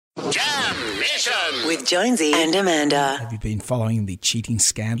Mission with Jonesy and Amanda. Have you been following the cheating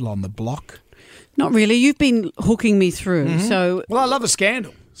scandal on the block? Not really. You've been hooking me through. So, Well, I love a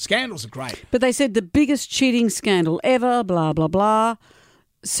scandal. Scandals are great. but they said the biggest cheating scandal ever, blah, blah, blah.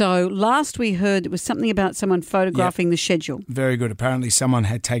 So last we heard it was something about someone photographing the schedule. Very good. Apparently someone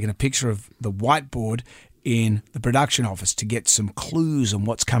had taken a picture of the whiteboard in the production office to get some clues on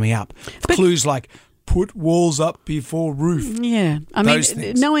what's coming up. Clues like put walls up before roof. Yeah. I Those mean,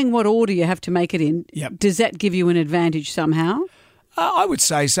 things. knowing what order you have to make it in, Yep. does that give you an advantage somehow? I would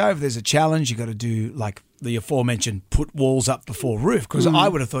say so. If there's a challenge, you got to do like the aforementioned put walls up before roof, because I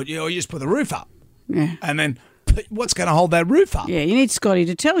would have thought, you just put the roof up. Yeah. And then what's going to hold that roof up? Yeah, you need Scotty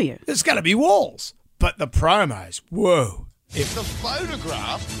to tell you. There's going to be walls. But the promos, whoa. The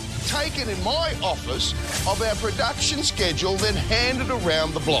photograph taken in my office of our production schedule, then handed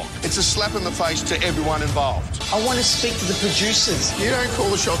around the block. It's a slap in the face to everyone involved. I want to speak to the producers. You don't call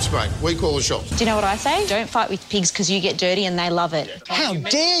the shots, mate. We call the shots. Do you know what I say? Don't fight with pigs because you get dirty and they love it. How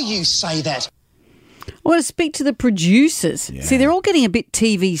dare you say that? I want to speak to the producers. Yeah. See, they're all getting a bit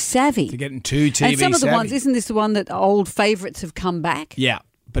TV savvy. They're getting too TV and some of the savvy. ones, isn't this the one that old favourites have come back? Yeah,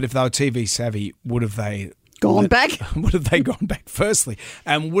 but if they were TV savvy, would have they Gone back? Would have they gone back? Firstly,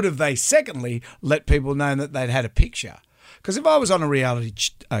 and would have they secondly let people know that they'd had a picture? Because if I was on a reality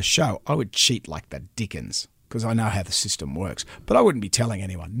show, I would cheat like the Dickens because I know how the system works. But I wouldn't be telling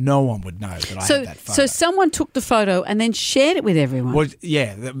anyone. No one would know that I had that photo. So someone took the photo and then shared it with everyone. Well,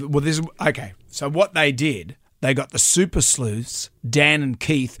 yeah. Well, this okay. So what they did, they got the super sleuths, Dan and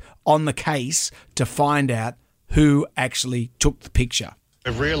Keith, on the case to find out who actually took the picture.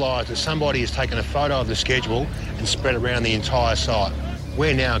 We've realised that somebody has taken a photo of the schedule and spread it around the entire site.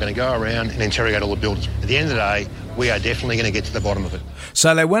 We're now going to go around and interrogate all the builders. At the end of the day, we are definitely going to get to the bottom of it.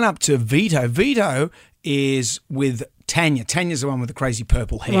 So they went up to Vito. Vito is with Tanya. Tanya's the one with the crazy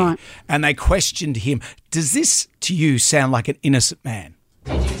purple hair. Right. And they questioned him. Does this, to you, sound like an innocent man?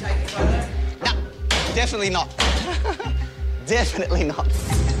 Did you take the photo? No, definitely not. Definitely not.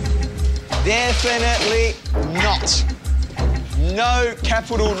 Definitely not. No,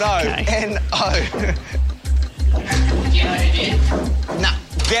 capital no. Okay. N-O. No,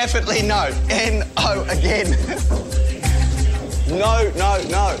 definitely no. N-O again.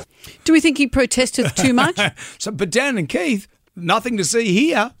 No. Do we think he protested too much? But Dan and Keith, nothing to see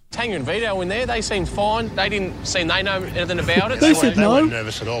here. Tanya and Vito in there, they seemed fine. They didn't seem they know anything about it. They said They no. weren't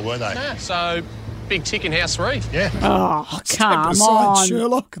nervous at all, were they? Yeah, so big tick in house 3. Yeah. Oh, come Step aside, on,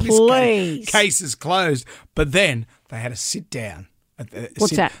 Sherlock. please. This case is closed. But then they had a sit down.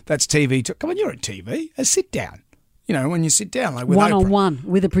 What's that? That's TV. Come on, you're on TV. A sit down. You know, when you sit down, like with Oprah. One-on-one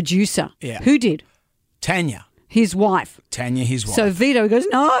with a producer. Yeah. Who did? Tanya. His wife. Tanya, his wife. So Vito goes,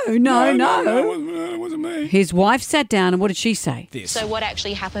 no. It wasn't me. His wife sat down and what did she say? This. So what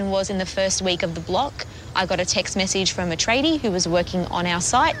actually happened was in the first week of the block, I got a text message from a tradie who was working on our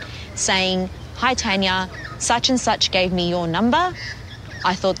site saying, "Hi Tanya, such and such gave me your number.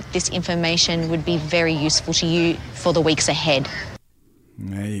 I thought that this information would be very useful to you for the weeks ahead."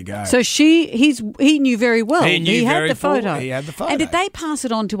 There you go. So he knew very well. He knew had very the photo. full- he had the photo. And did they pass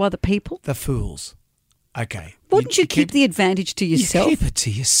it on to other people? The fools. Okay. Wouldn't you keep the advantage to yourself? You keep it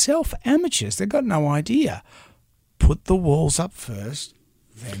to yourself. Amateurs, they've got no idea. Put the walls up first.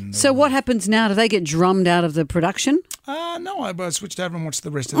 Then So what happens now? Do they get drummed out of the production? No, I switched over and watched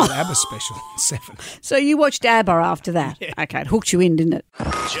the rest of the ABBA special at 7. So you watched ABBA after that? Okay, it hooked you in, didn't it?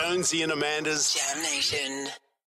 Jonesy and Amanda's Jam Nation.